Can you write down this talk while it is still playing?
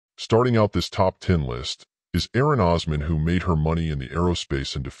Starting out this top 10 list is Erin Osman, who made her money in the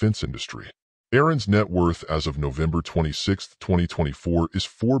aerospace and defense industry. Erin's net worth as of November 26, 2024 is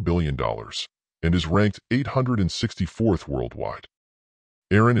 $4 billion and is ranked 864th worldwide.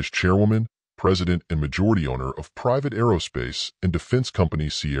 Erin is chairwoman, president, and majority owner of private aerospace and defense company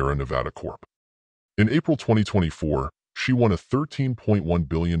Sierra Nevada Corp. In April 2024, she won a $13.1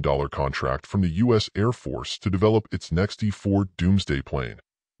 billion contract from the U.S. Air Force to develop its next E-4 Doomsday plane,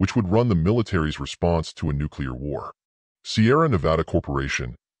 which would run the military's response to a nuclear war. Sierra Nevada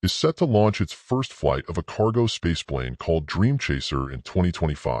Corporation is set to launch its first flight of a cargo spaceplane called Dream Chaser in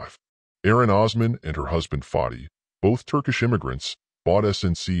 2025. Erin Osman and her husband Fatih, both Turkish immigrants, bought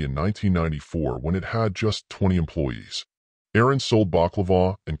SNC in 1994 when it had just 20 employees. Erin sold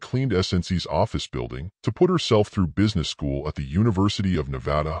baklava and cleaned SNC's office building to put herself through business school at the University of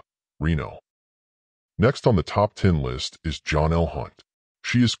Nevada, Reno. Next on the top 10 list is Jonelle Hunt.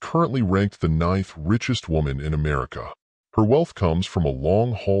 She is currently ranked the 9th richest woman in America. Her wealth comes from a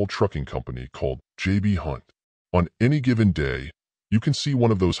long-haul trucking company called J.B. Hunt. On any given day, you can see one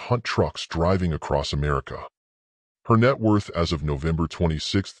of those Hunt trucks driving across America. Her net worth as of November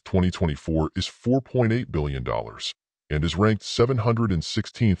 26, 2024 is $4.8 billion and is ranked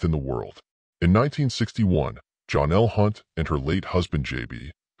 716th in the world. In 1961, Jonelle Hunt and her late husband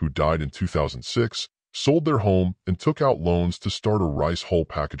J.B., who died in 2006, sold their home and took out loans to start a rice hull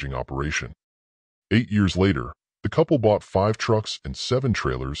packaging operation. 8 years later, the couple bought 5 trucks and 7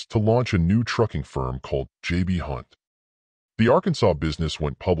 trailers to launch a new trucking firm called J.B. Hunt. The Arkansas business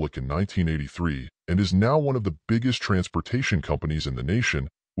went public in 1983 and is now one of the biggest transportation companies in the nation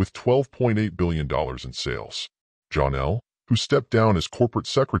with $12.8 billion in sales. Jonelle, who stepped down as corporate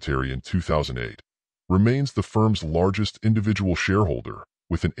secretary in 2008, remains the firm's largest individual shareholder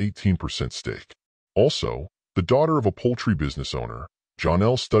with an 18% stake. Also, the daughter of a poultry business owner,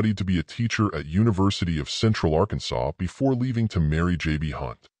 Jonelle studied to be a teacher at University of Central Arkansas before leaving to marry J.B.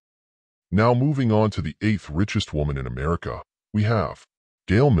 Hunt. Now moving on to the 8th richest woman in America, we have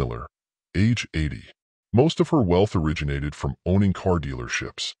Gail Miller, age 80. Most of her wealth originated from owning car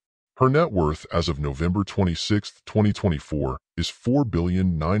dealerships. Her net worth as of November 26, 2024 is $4.9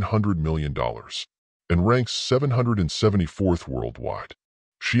 billion and ranks 774th worldwide.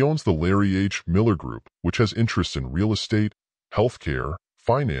 She owns the Larry H. Miller Group, which has interests in real estate, healthcare,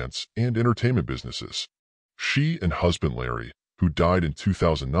 finance, and entertainment businesses. She and husband Larry, who died in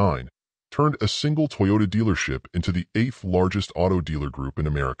 2009, turned a single Toyota dealership into the 8th largest auto dealer group in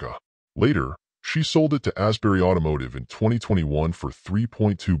America. Later, she sold it to Asbury Automotive in 2021 for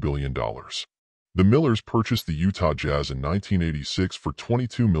 $3.2 billion. The Millers purchased the Utah Jazz in 1986 for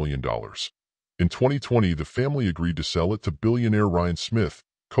 $22 million. In 2020, the family agreed to sell it to billionaire Ryan Smith,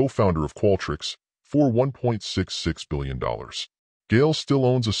 co-founder of Qualtrics, for $1.66 billion. Gail still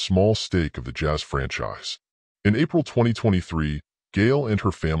owns a small stake of the Jazz franchise. In April 2023, Gail and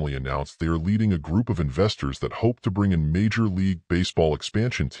her family announced they are leading a group of investors that hope to bring a Major League Baseball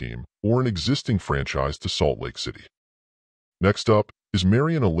expansion team or an existing franchise to Salt Lake City. Next up is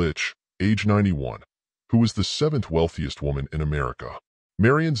Marian Ilitch, age 91, who is the 7th wealthiest woman in America.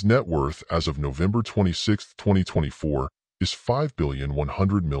 Marian's net worth as of November 26, 2024 is $5.1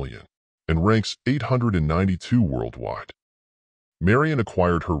 billion and ranks 892 worldwide. Marian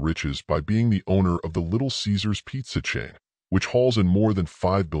acquired her riches by being the owner of the Little Caesars pizza chain, which hauls in more than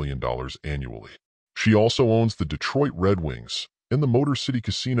 $5 billion annually. She also owns the Detroit Red Wings and the Motor City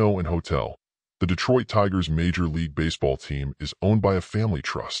Casino and Hotel. The Detroit Tigers Major League Baseball team is owned by a family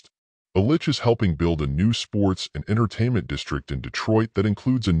trust. Ilitch is helping build a new sports and entertainment district in Detroit that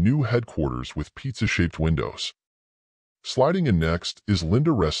includes a new headquarters with pizza-shaped windows. Sliding in next is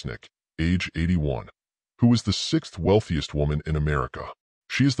Linda Resnick, age 81, who is the 6th wealthiest woman in America.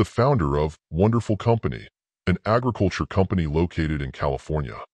 She is the founder of Wonderful Company, an agriculture company located in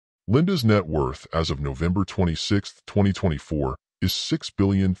California. Linda's net worth as of November 26, 2024 is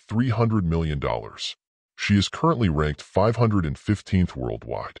 $6.3 billion. She is currently ranked 515th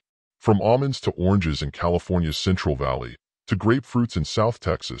worldwide. From almonds to oranges in California's Central Valley to grapefruits in South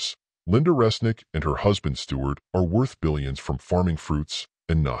Texas, Linda Resnick and her husband Stuart are worth billions from farming fruits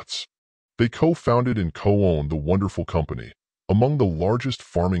and nuts. They co-founded and co-own the Wonderful Company, among the largest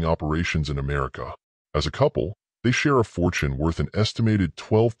farming operations in America. As a couple, they share a fortune worth an estimated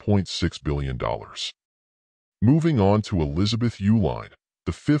 $12.6 billion. Moving on to Elizabeth Uline,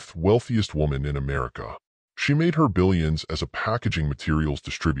 the 5th wealthiest woman in America. She made her billions as a packaging materials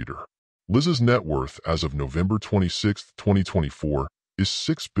distributor. Liz's net worth as of November 26, 2024 is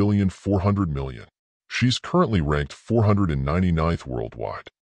 $6.4 billion. She's currently ranked 499th worldwide.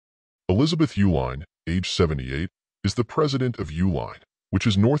 Elizabeth Uline, age 78, is the president of Uline, which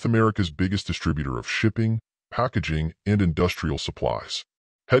is North America's biggest distributor of shipping, packaging, and industrial supplies.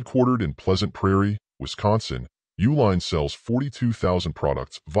 Headquartered in Pleasant Prairie, Wisconsin, Uline sells 42,000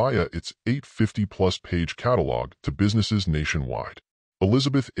 products via its 850-plus page catalog to businesses nationwide.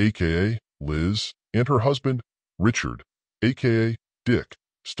 Elizabeth, a.k.a. Liz, and her husband, Richard, a.k.a. Dick,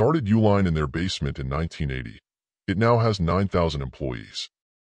 started Uline in their basement in 1980. It now has 9,000 employees.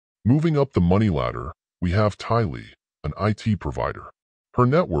 Moving up the money ladder, we have Tylee, an IT provider. Her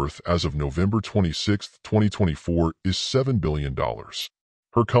net worth as of November 26, 2024 is $7 billion.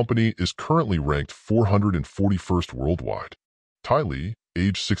 Her company is currently ranked 441st worldwide. Tylee,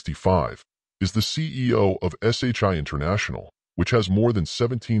 age 65, is the CEO of SHI International, which has more than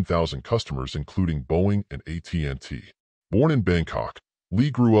 17,000 customers including Boeing and AT&T. Born in Bangkok,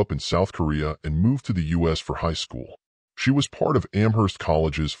 Lee grew up in South Korea and moved to the U.S. for high school. She was part of Amherst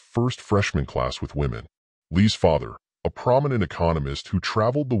College's first freshman class with women. Lee's father, a prominent economist who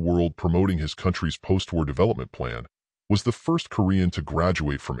traveled the world promoting his country's post-war development plan, was the first Korean to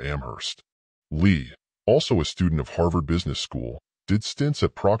graduate from Amherst. Lee, also a student of Harvard Business School, did stints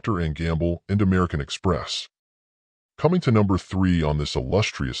at Procter & Gamble and American Express. Coming to number 3 on this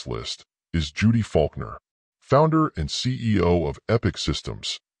illustrious list is Judy Faulkner, founder and CEO of Epic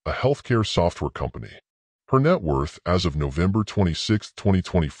Systems, a healthcare software company. Her net worth as of November 26,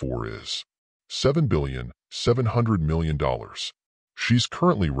 2024 is $7.7 billion. She's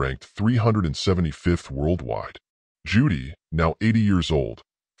currently ranked 375th worldwide. Judy, now 80 years old,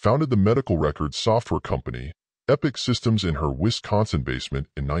 founded the medical records software company Epic Systems in her Wisconsin basement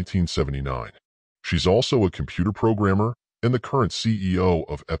in 1979. She's also a computer programmer and the current CEO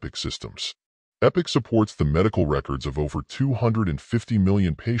of Epic Systems. Epic supports the medical records of over 250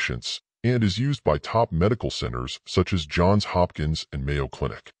 million patients and is used by top medical centers such as Johns Hopkins and Mayo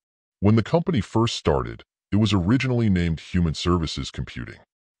Clinic. When the company first started, it was originally named Human Services Computing.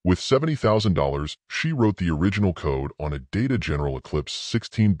 With $70,000, she wrote the original code on a Data General Eclipse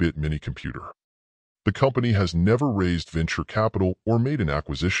 16-bit mini-computer. The company has never raised venture capital or made an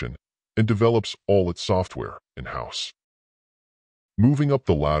acquisition and develops all its software in-house. Moving up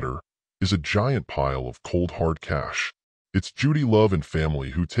the ladder is a giant pile of cold hard cash. It's Judy Love and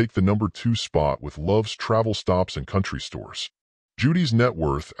family who take the number 2 spot with Love's travel stops and country stores. Judy's net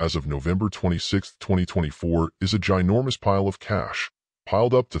worth as of November 26, 2024 is a ginormous pile of cash,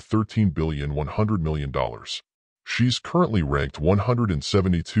 piled up to $13.1 billion. She's currently ranked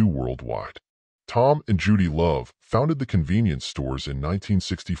 172 worldwide. Tom and Judy Love founded the convenience stores in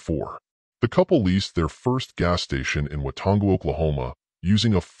 1964. The couple leased their first gas station in Watonga, Oklahoma,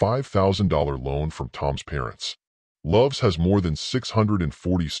 using a $5,000 loan from Tom's parents. Love's has more than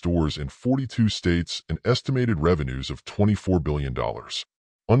 640 stores in 42 states and estimated revenues of $24 billion.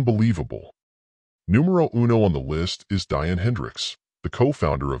 Unbelievable. Numero uno on the list is Diane Hendricks, the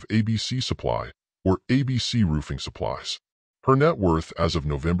co-founder of ABC Supply, or ABC Roofing Supplies. Her net worth as of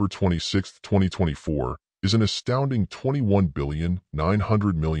November 26, 2024, is an astounding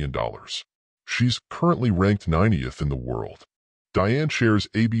 $21.9 billion. She's currently ranked 90th in the world. Diane shares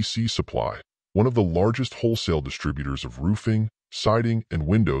ABC Supply, one of the largest wholesale distributors of roofing, siding, and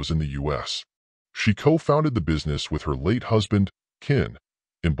windows in the U.S. She co-founded the business with her late husband, Ken,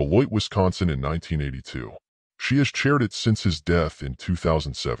 in Beloit, Wisconsin in 1982. She has chaired it since his death in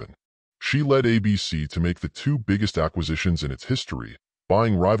 2007. She led ABC to make the 2 biggest acquisitions in its history,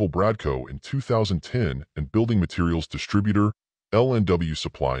 buying rival Bradco in 2010 and building materials distributor L&W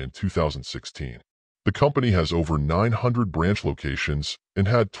Supply in 2016. The company has over 900 branch locations and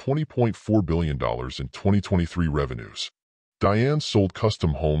had $20.4 billion in 2023 revenues. Diane sold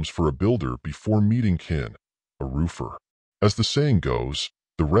custom homes for a builder before meeting Ken, a roofer. As the saying goes,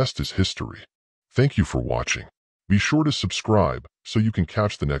 the rest is history. Thank you for watching. Be sure to subscribe so you can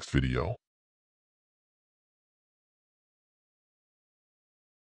catch the next video.